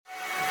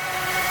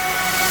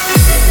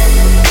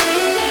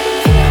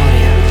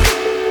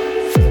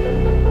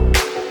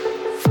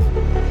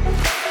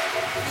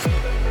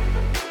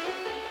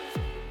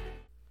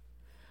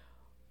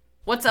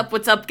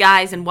What's up,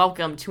 guys, and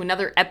welcome to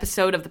another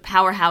episode of the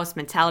Powerhouse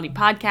Mentality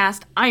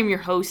Podcast. I am your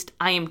host.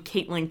 I am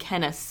Caitlin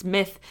Kenna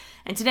Smith,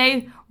 and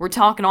today we're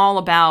talking all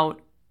about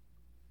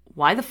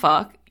why the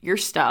fuck you're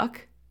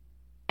stuck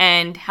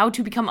and how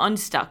to become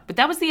unstuck. But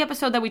that was the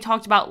episode that we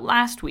talked about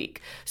last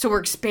week, so we're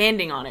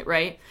expanding on it,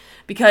 right?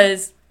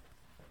 Because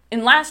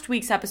in last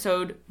week's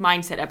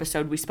mindset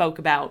episode, we spoke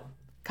about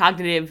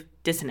cognitive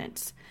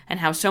dissonance and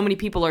how so many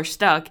people are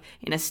stuck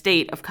in a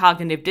state of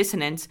cognitive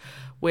dissonance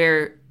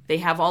where they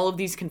have all of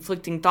these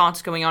conflicting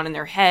thoughts going on in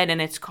their head and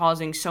it's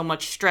causing so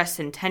much stress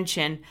and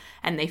tension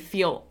and they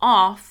feel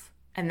off,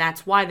 and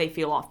that's why they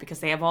feel off, because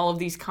they have all of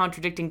these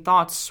contradicting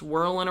thoughts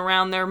swirling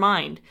around their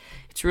mind.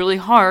 It's really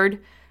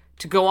hard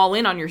to go all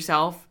in on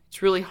yourself.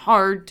 It's really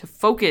hard to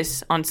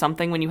focus on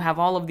something when you have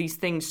all of these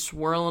things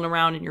swirling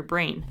around in your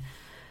brain.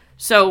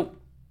 So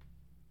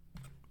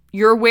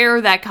you're aware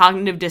that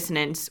cognitive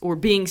dissonance or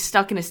being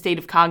stuck in a state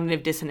of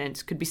cognitive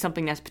dissonance could be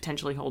something that's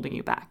potentially holding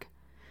you back.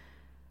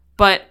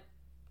 But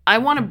I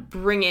want to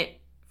bring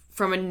it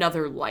from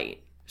another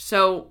light.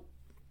 So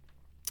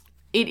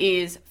it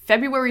is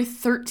February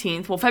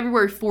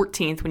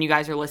 14th when you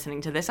guys are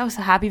listening to this. Oh,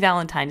 so happy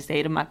Valentine's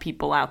Day to my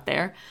people out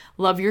there.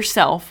 Love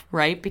yourself,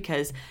 right?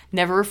 Because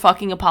never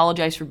fucking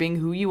apologize for being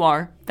who you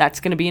are. That's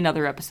going to be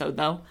another episode,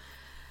 though.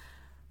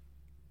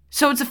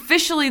 So it's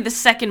officially the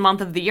second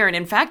month of the year, and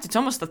in fact, it's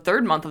almost the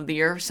third month of the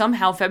year.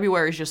 Somehow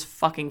February is just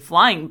fucking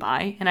flying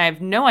by, and I have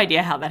no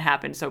idea how that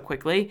happened so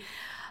quickly.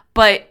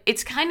 But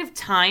it's kind of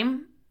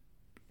time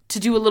to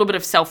do a little bit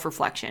of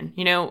self-reflection.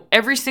 You know,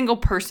 every single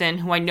person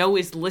who I know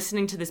is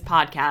listening to this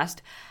podcast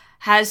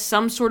has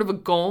some sort of a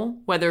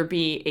goal, whether it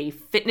be a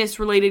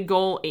fitness-related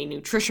goal, a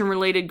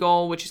nutrition-related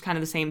goal, which is kind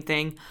of the same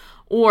thing,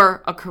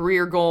 or a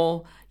career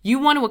goal. You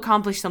want to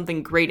accomplish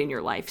something great in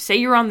your life. Say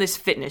you're on this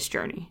fitness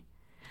journey.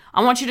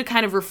 I want you to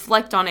kind of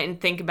reflect on it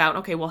and think about,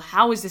 okay, well,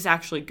 how is this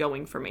actually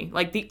going for me?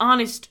 Like the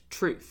honest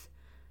truth.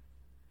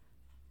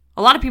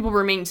 A lot of people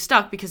remain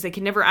stuck because they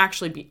can never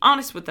actually be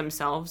honest with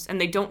themselves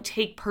and they don't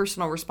take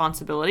personal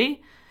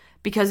responsibility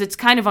because it's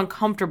kind of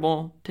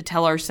uncomfortable to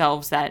tell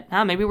ourselves that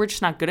maybe we're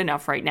just not good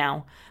enough right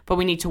now, but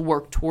we need to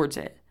work towards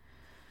it.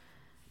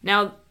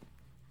 Now,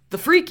 the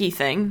freaky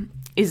thing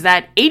is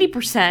that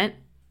 80%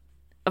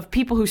 of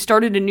people who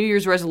started a New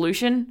Year's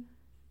resolution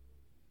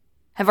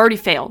have already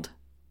failed.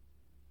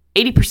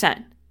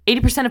 80%.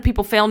 80% of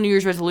people fail New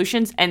Year's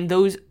resolutions, and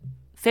those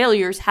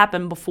failures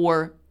happen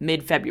before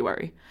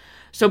mid-February.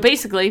 So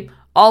basically,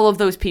 all of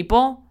those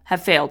people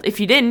have failed. If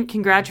you didn't,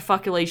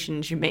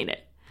 congratulations, you made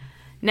it.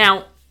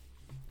 Now,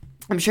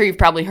 I'm sure you've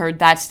probably heard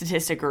that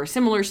statistic or a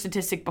similar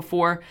statistic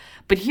before,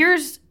 but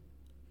here's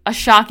a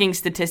shocking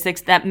statistic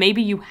that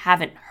maybe you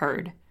haven't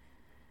heard.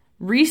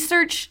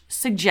 Research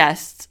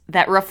suggests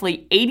that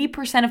roughly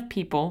 80% of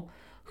people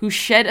who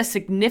shed a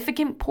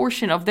significant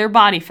portion of their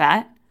body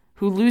fat,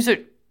 who lose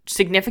a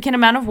significant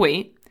amount of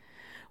weight,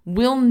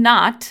 will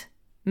not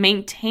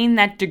maintain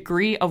that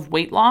degree of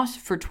weight loss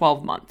for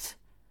 12 months.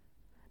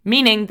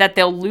 Meaning that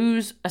they'll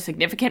lose a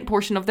significant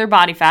portion of their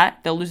body fat,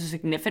 they'll lose a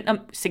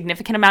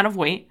significant amount of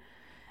weight,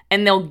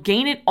 and they'll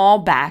gain it all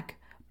back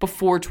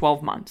before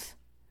 12 months.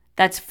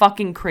 That's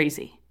fucking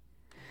crazy.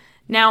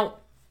 Now,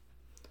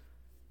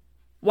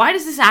 why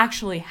does this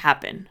actually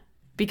happen?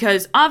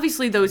 Because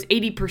obviously those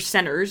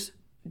 80%ers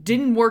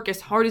didn't work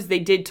as hard as they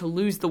did to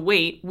lose the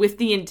weight with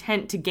the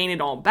intent to gain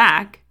it all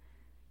back.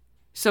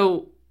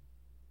 So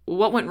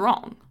what went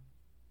wrong?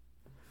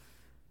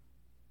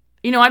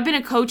 You know, I've been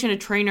a coach and a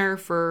trainer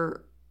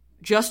for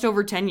just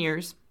over 10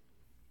 years.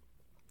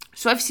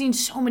 So I've seen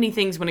so many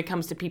things when it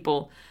comes to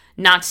people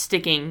not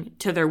sticking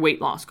to their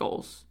weight loss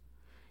goals.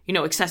 You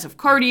know, excessive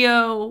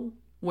cardio,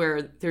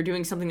 where they're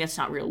doing something that's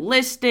not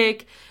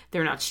realistic.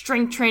 They're not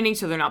strength training,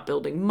 so they're not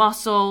building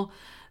muscle.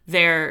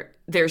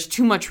 There's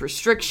too much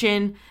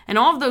restriction. And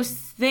all of those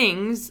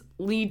things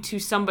lead to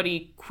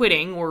somebody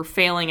quitting or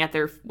failing at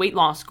their weight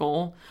loss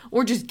goal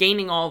or just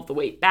gaining all of the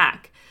weight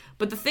back.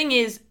 But the thing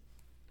is,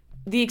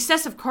 the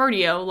excessive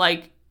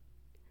cardio,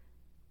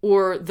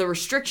 or the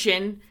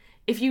restriction,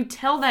 if you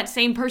tell that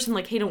same person,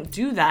 hey, don't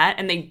do that,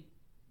 and they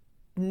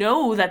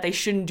know that they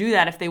shouldn't do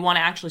that if they want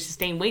to actually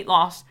sustain weight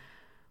loss,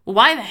 well,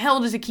 why the hell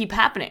does it keep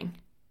happening?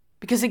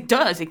 Because it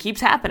does. It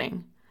keeps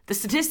happening. The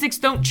statistics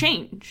don't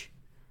change.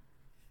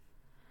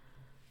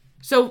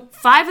 So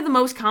 5 of the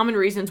most common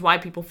reasons why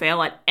people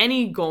fail at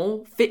any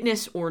goal,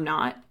 fitness or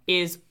not,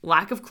 is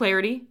lack of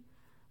clarity,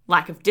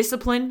 lack of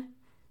discipline,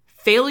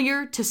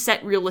 failure to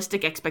set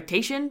realistic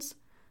expectations,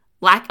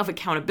 lack of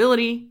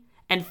accountability,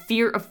 and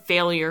fear of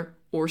failure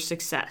or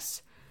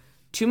success.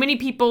 Too many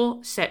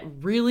people set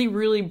really,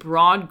 really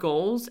broad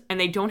goals and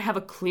they don't have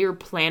a clear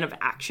plan of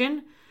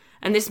action,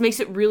 and this makes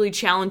it really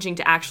challenging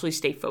to actually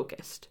stay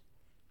focused.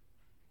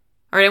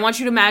 All right, I want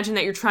you to imagine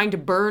that you're trying to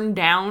burn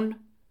down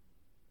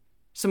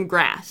some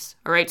grass,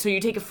 all right? So you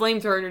take a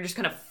flamethrower and you're just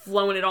kind of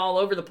flowing it all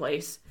over the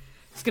place.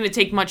 It's going to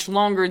take much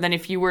longer than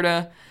if you were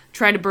to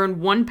try to burn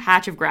one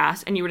patch of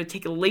grass and you were to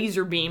take a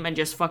laser beam and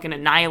just fucking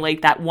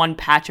annihilate that one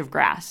patch of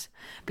grass.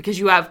 Because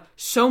you have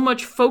so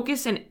much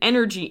focus and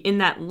energy in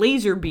that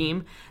laser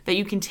beam that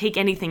you can take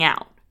anything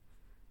out.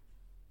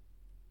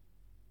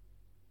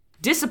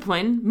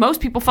 Discipline,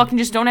 most people fucking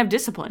just don't have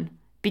discipline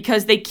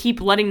because they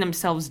keep letting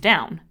themselves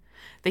down.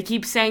 They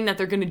keep saying that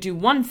they're going to do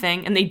one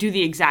thing and they do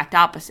the exact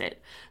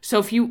opposite. So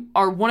if you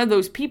are one of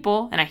those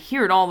people, and I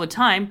hear it all the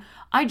time,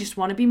 I just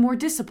want to be more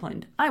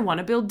disciplined. I want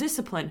to build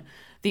discipline.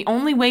 The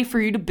only way for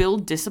you to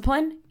build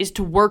discipline is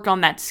to work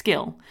on that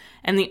skill.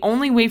 And the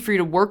only way for you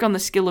to work on the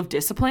skill of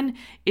discipline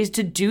is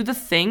to do the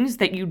things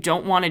that you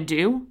don't want to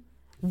do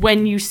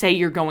when you say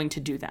you're going to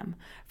do them.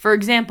 For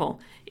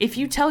example, if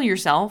you tell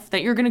yourself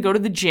that you're going to go to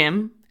the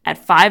gym at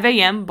 5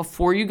 a.m.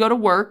 before you go to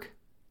work,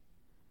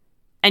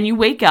 and you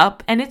wake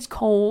up and it's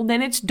cold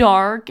and it's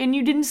dark and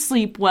you didn't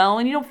sleep well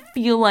and you don't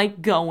feel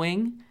like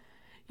going,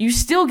 you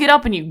still get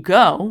up and you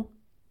go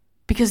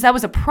because that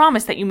was a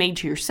promise that you made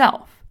to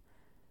yourself.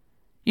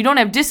 You don't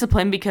have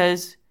discipline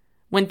because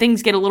when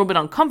things get a little bit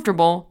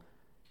uncomfortable,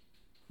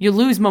 you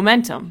lose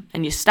momentum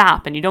and you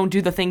stop and you don't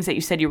do the things that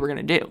you said you were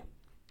going to do.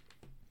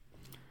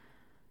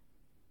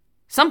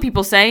 Some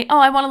people say,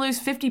 I want to lose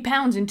 50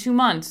 pounds in 2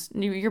 months.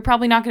 You're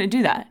probably not going to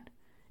do that.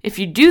 If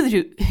you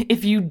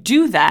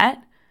do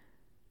that,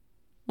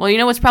 well, you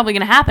know what's probably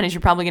going to happen is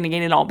you're probably going to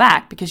gain it all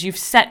back because you've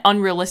set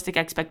unrealistic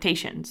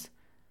expectations.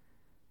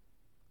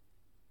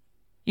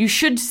 You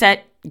should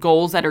set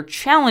goals that are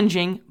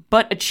challenging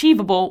but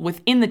achievable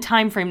within the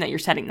time frame that you're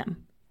setting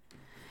them.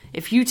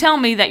 If you tell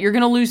me that you're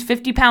going to lose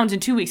 50 pounds in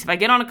 2 weeks, if I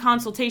get on a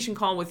consultation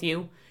call with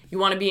you, you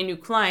want to be a new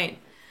client,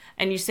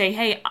 and you say,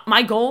 hey,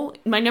 my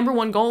number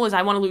one goal is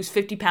I want to lose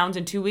 50 pounds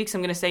in 2 weeks,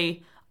 I'm going to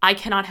say, I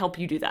cannot help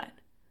you do that.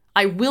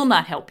 I will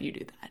not help you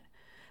do that.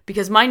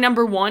 Because my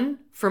number one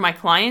for my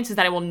clients is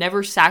that I will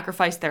never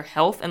sacrifice their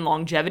health and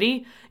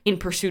longevity in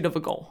pursuit of a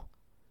goal.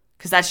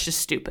 Because that's just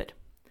stupid.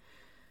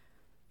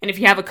 And if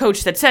you have a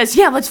coach that says,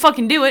 yeah, let's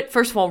fucking do it,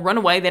 first of all, run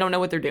away. They don't know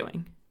what they're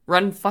doing.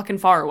 Run fucking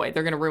far away.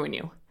 They're going to ruin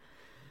you.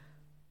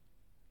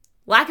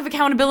 Lack of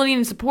accountability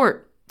and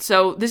support.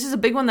 So this is a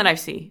big one that I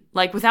see.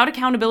 Like without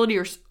accountability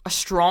or a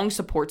strong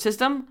support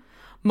system,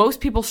 most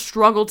people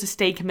struggle to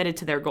stay committed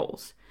to their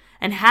goals.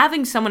 And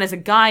having someone as a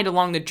guide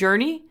along the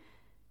journey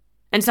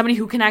and somebody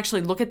who can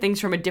actually look at things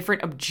from a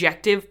different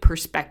objective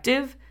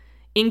perspective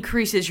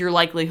increases your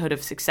likelihood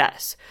of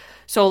success.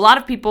 So a lot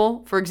of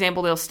people, for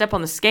example, they'll step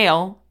on the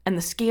scale and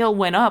the scale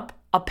went up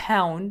a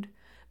pound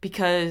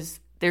because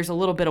there's a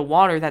little bit of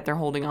water that they're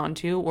holding on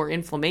to or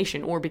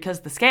inflammation or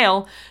because the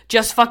scale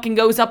just fucking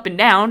goes up and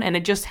down and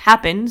it just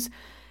happens.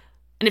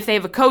 And if they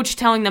have a coach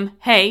telling them,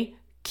 hey,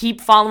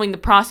 keep following the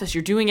process.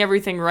 You're doing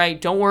everything right.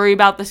 Don't worry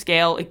about the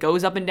scale. It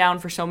goes up and down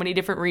for so many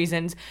different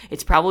reasons.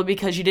 It's probably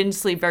because you didn't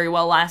sleep very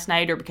well last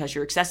night or because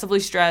you're excessively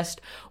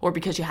stressed or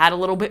because you had a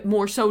little bit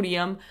more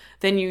sodium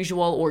than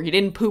usual or you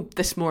didn't poop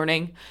this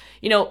morning.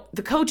 You know,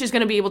 the coach is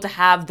going to be able to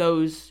have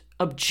those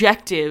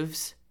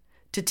objectives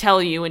to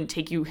tell you and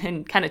take you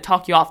and kind of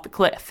talk you off the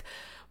cliff.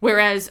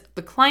 Whereas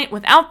the client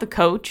without the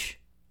coach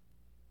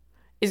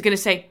is going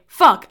to say,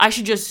 fuck, I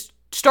should just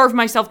starve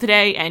myself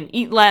today and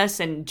eat less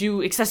and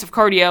do excessive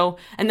cardio,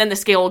 and then the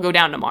scale will go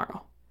down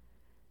tomorrow.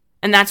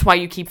 And that's why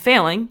you keep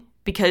failing,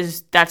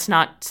 because that's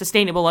not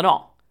sustainable at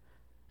all.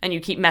 And you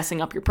keep messing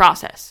up your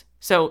process.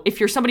 So if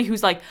you're somebody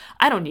who's like,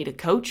 I don't need a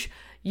coach,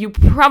 you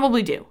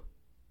probably do.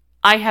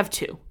 I have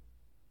two,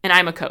 and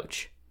I'm a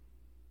coach.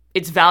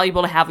 It's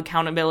valuable to have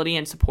accountability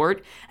and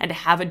support and to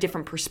have a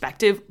different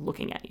perspective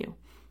looking at you.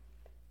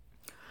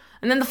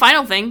 And then the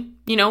final thing,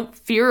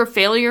 fear of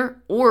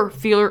failure or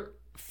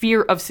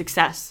fear of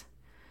success.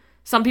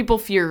 Some people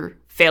fear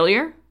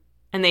failure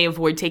and they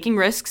avoid taking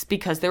risks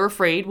because they're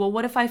afraid, well,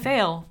 what if I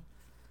fail?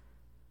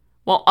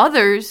 While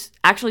others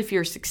actually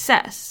fear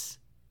success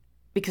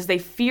because they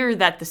fear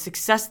that the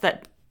success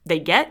that they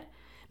get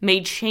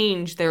may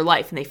change their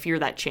life and they fear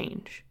that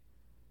change,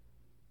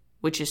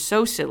 which is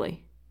so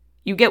silly.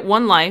 You get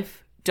one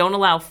life. Don't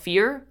allow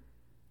fear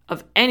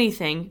of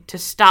anything to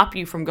stop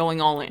you from going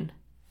all in.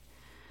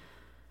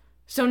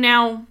 So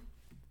now,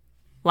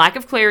 lack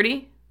of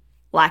clarity,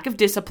 lack of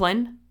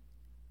discipline,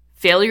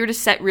 failure to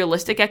set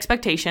realistic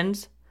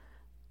expectations,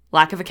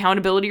 lack of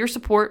accountability or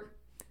support,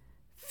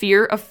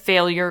 fear of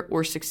failure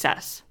or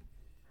success.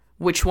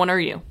 Which one are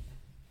you?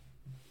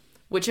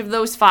 Which of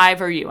those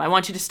 5 are you? I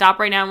want you to stop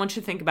right now. I want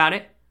you to think about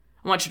it.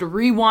 I want you to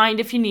rewind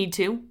if you need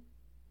to.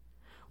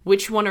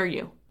 Which one are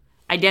you?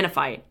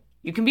 Identify it.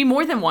 You can be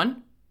more than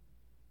one.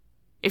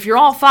 If you're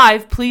all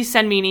 5, please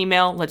send me an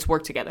email. Let's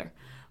work together.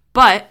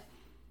 But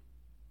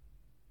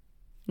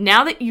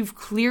now that you've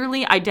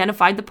clearly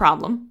identified the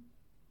problem,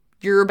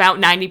 you're about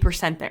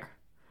 90% there.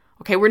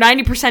 Okay, we're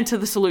 90% to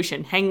the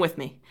solution. Hang with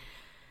me.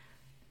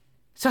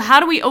 So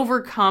how do we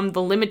overcome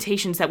the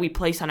limitations that we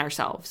place on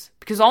ourselves?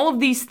 Because all of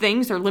these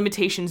things are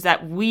limitations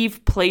that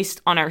we've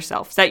placed on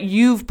ourselves, that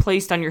you've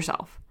placed on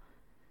yourself.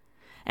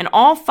 And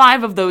all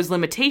 5 of those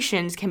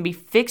limitations can be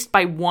fixed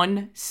by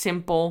one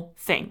simple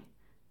thing.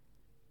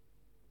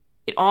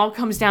 It all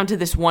comes down to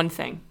this one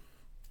thing.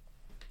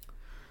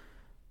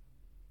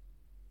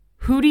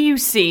 Who do you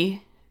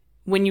see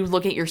when you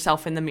look at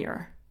yourself in the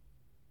mirror?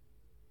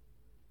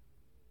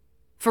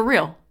 For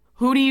real,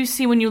 who do you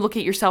see when you look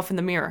at yourself in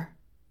the mirror?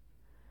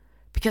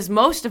 Because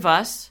most of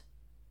us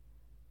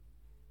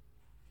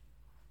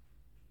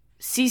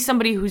see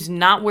somebody who's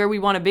not where we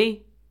want to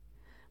be.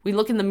 We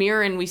look in the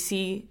mirror and we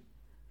see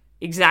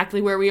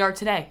exactly where we are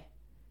today.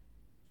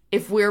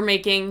 If we're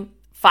making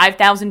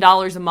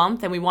 $5,000 a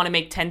month and we want to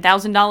make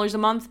 $10,000 a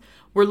month,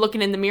 we're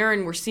looking in the mirror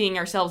and we're seeing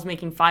ourselves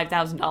making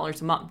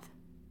 $5,000 a month.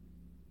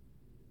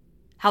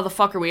 How the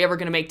fuck are we ever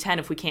going to make 10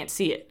 if we can't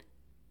see it?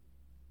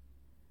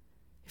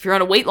 If you're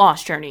on a weight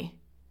loss journey,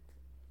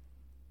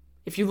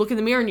 if you look in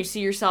the mirror and you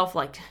see yourself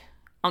like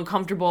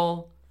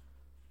uncomfortable,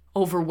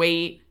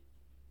 overweight,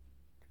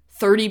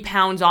 30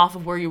 pounds off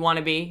of where you want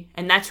to be,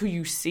 and that's who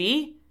you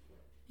see,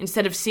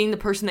 instead of seeing the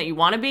person that you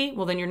want to be,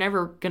 well, then you're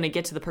never going to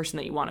get to the person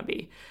that you want to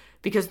be.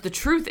 Because the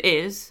truth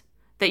is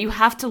that you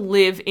have to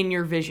live in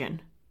your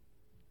vision.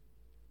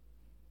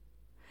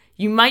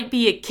 You might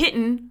be a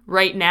kitten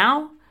right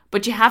now,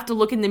 but you have to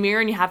look in the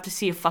mirror and you have to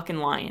see a fucking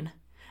lion.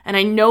 And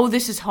I know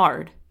this is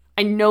hard.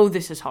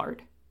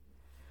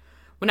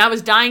 When I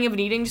was dying of an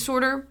eating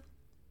disorder,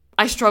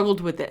 I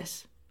struggled with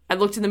this. I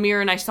looked in the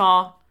mirror and I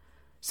saw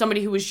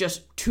somebody who was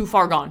just too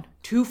far gone.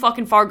 Too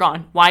fucking far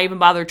gone. Why even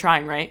bother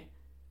trying, right?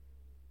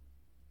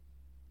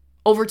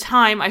 Over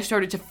time, I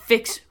started to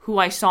fix who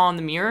I saw in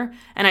the mirror,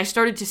 and I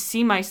started to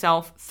see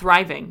myself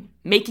thriving,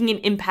 making an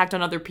impact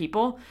on other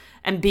people,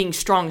 and being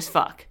strong as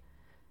fuck.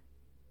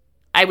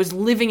 I was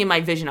living in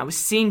my vision. I was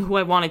seeing who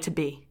I wanted to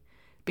be,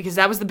 because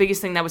that was the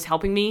biggest thing that was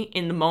helping me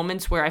in the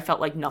moments where I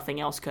felt like nothing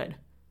else could.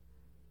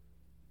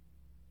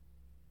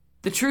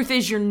 The truth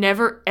is, you're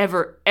never,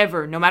 ever,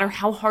 ever, no matter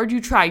how hard you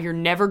try, you're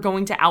never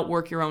going to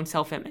outwork your own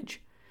self-image.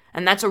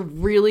 And that's a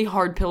really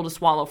hard pill to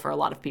swallow for a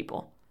lot of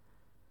people.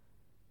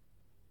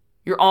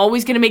 You're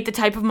always going to make the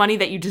type of money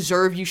that you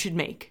deserve you should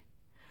make.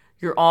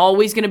 You're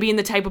always going to be in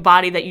the type of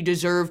body that you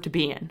deserve to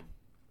be in.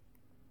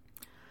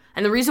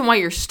 And the reason why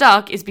you're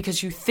stuck is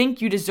because you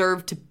think you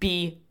deserve to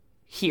be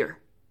here.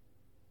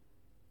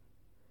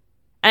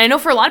 And I know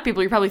for a lot of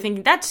people, you're probably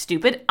thinking, that's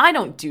stupid. I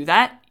don't do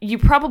that. You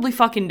probably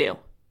fucking do.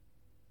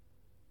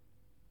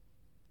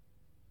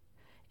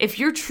 If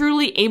you're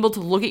truly able to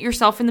look at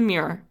yourself in the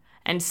mirror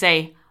and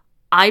say,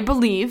 I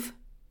believe,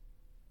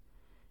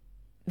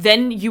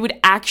 then you would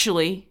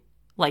actually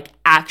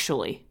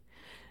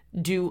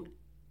do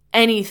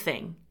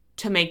anything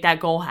to make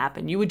that goal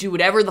happen. You would do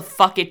whatever the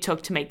fuck it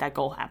took to make that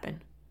goal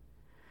happen.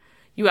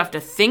 You have to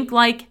think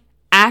like,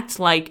 act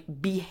like,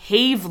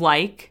 behave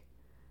like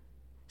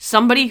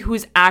somebody who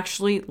is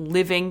actually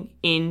living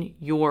in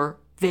your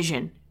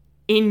vision,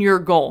 in your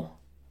goal.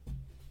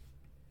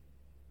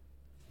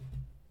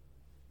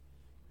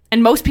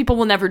 And most people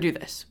will never do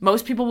this.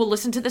 Most people will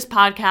listen to this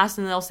podcast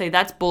and they'll say,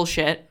 that's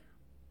bullshit.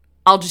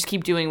 I'll just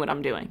keep doing what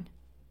I'm doing.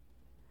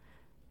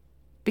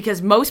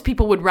 Because most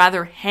people would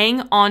rather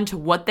hang on to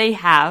what they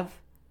have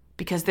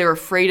because they're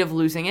afraid of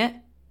losing it.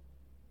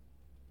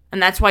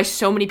 And that's why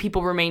so many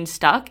people remain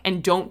stuck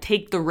and don't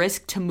take the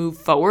risk to move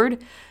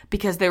forward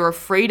because they're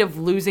afraid of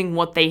losing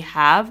what they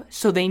have,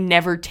 so they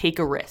never take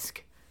a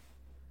risk.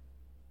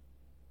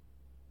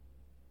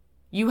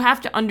 You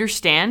have to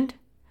understand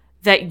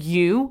that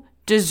you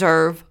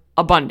deserve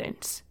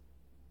abundance.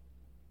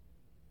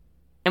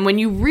 And when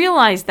you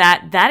realize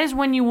that, that is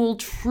when you will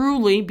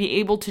truly be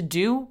able to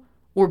do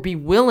or be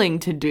willing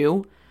to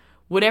do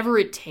whatever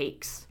it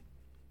takes.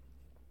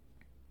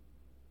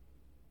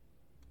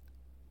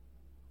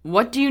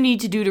 What do you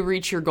need to do to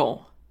reach your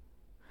goal?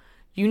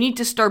 You need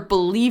to start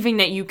believing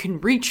that you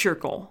can reach your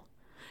goal.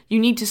 You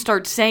need to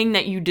start saying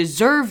that you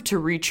deserve to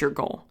reach your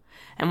goal.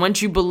 And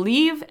once you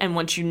believe and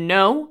once you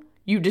know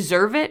you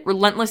deserve it,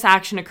 relentless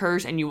action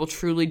occurs and you will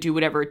truly do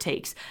whatever it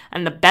takes.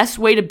 And the best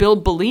way to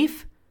build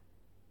belief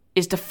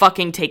is to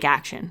fucking take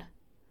action.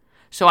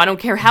 So I don't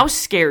care how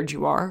scared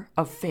you are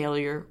of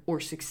failure or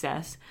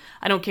success.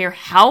 I don't care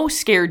how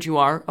scared you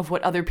are of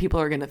what other people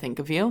are going to think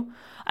of you.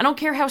 I don't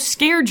care how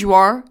scared you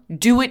are.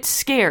 Do it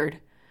scared.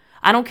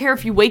 I don't care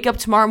if you wake up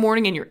tomorrow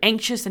morning and you're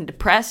anxious and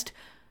depressed.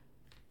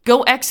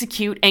 Go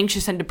execute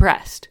anxious and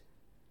depressed.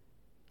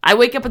 I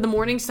wake up in the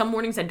morning. Some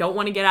mornings I don't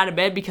want to get out of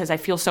bed because I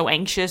feel so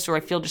anxious or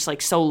I feel just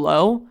like so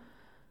low.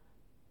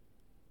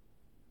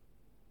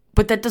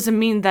 But that doesn't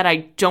mean that I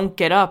don't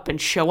get up and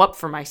show up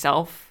for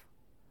myself.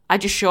 I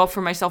just show up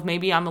for myself.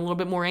 Maybe I'm a little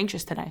bit more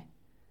anxious today.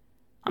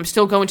 I'm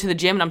still going to the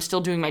gym and I'm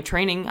still doing my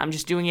training. I'm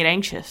just doing it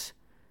anxious.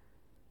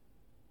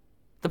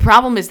 The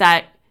problem is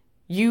that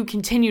you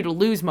continue to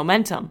lose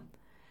momentum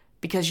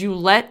because you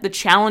let the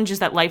challenges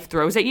that life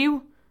throws at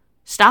you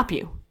stop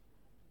you.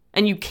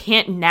 And you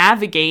can't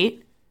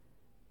navigate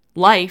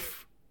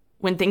life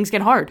when things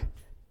get hard.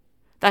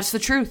 That's the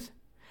truth.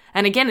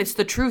 And again, it's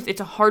the truth.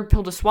 It's a hard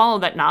pill to swallow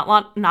that not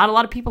a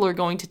lot of people are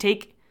going to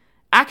take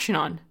action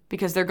on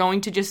because they're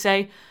going to just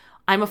say,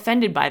 I'm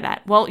offended by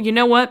that. Well, you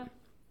know what?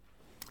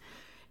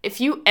 If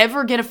you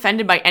ever get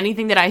offended by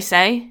anything that I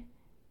say,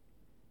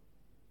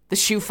 the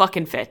shoe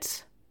fucking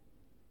fits.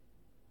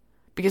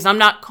 Because I'm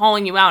not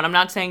calling you out. I'm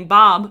not saying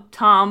Bob,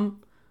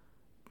 Tom,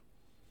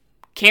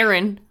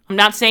 Karen. I'm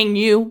not saying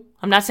you.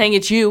 I'm not saying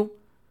it's you.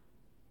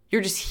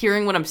 You're just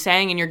hearing what I'm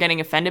saying and you're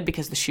getting offended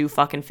because the shoe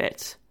fucking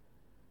fits.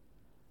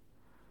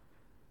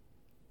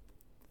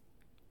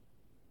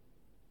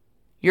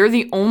 You're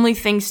the only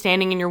thing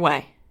standing in your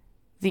way.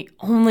 The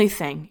only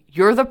thing.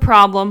 You're the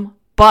problem,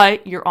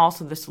 but you're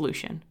also the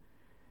solution.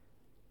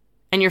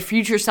 And your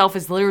future self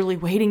is literally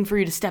waiting for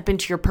you to step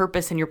into your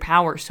purpose and your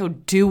power. So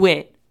do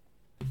it.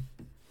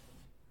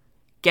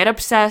 Get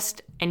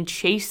obsessed and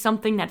chase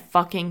something that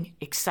fucking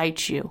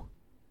excites you.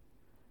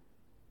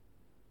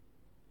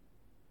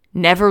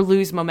 Never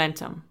lose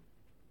momentum.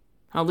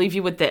 I'll leave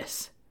you with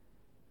this.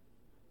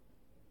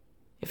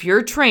 If you're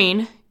a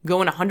train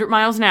going 100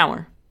 miles an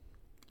hour,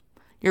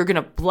 you're going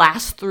to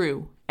blast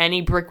through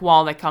any brick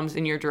wall that comes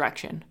in your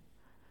direction.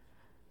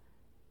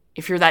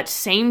 If you're that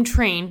same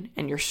train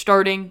and you're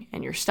starting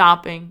and you're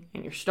stopping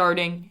and you're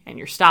starting and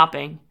you're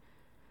stopping,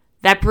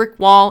 that brick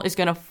wall is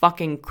going to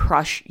fucking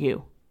crush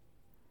you.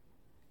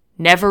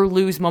 Never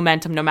lose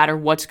momentum no matter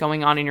what's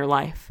going on in your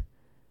life.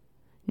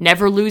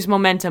 Never lose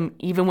momentum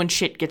even when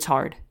shit gets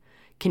hard.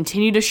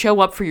 Continue to show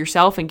up for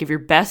yourself and give your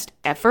best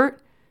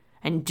effort.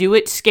 And do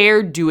it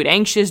scared, do it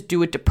anxious,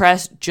 do it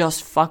depressed.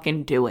 Just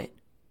fucking do it.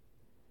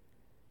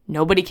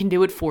 Nobody can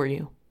do it for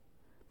you.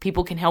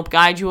 People can help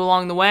guide you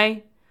along the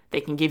way. They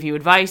can give you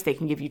advice. They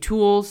can give you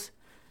tools.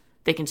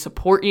 They can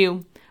support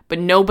you. But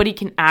nobody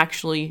can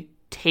actually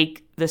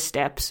take the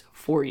steps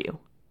for you.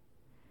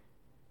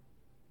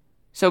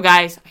 So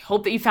guys, I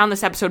hope that you found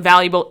this episode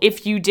valuable.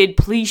 If you did,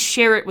 please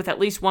share it with at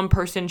least one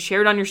person.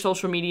 Share it on your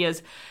social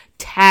medias.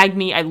 Tag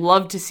me. I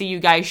love to see you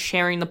guys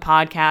sharing the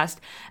podcast.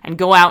 And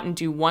go out and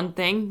do one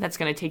thing that's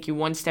going to take you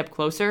one step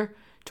closer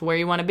to where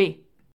you want to be.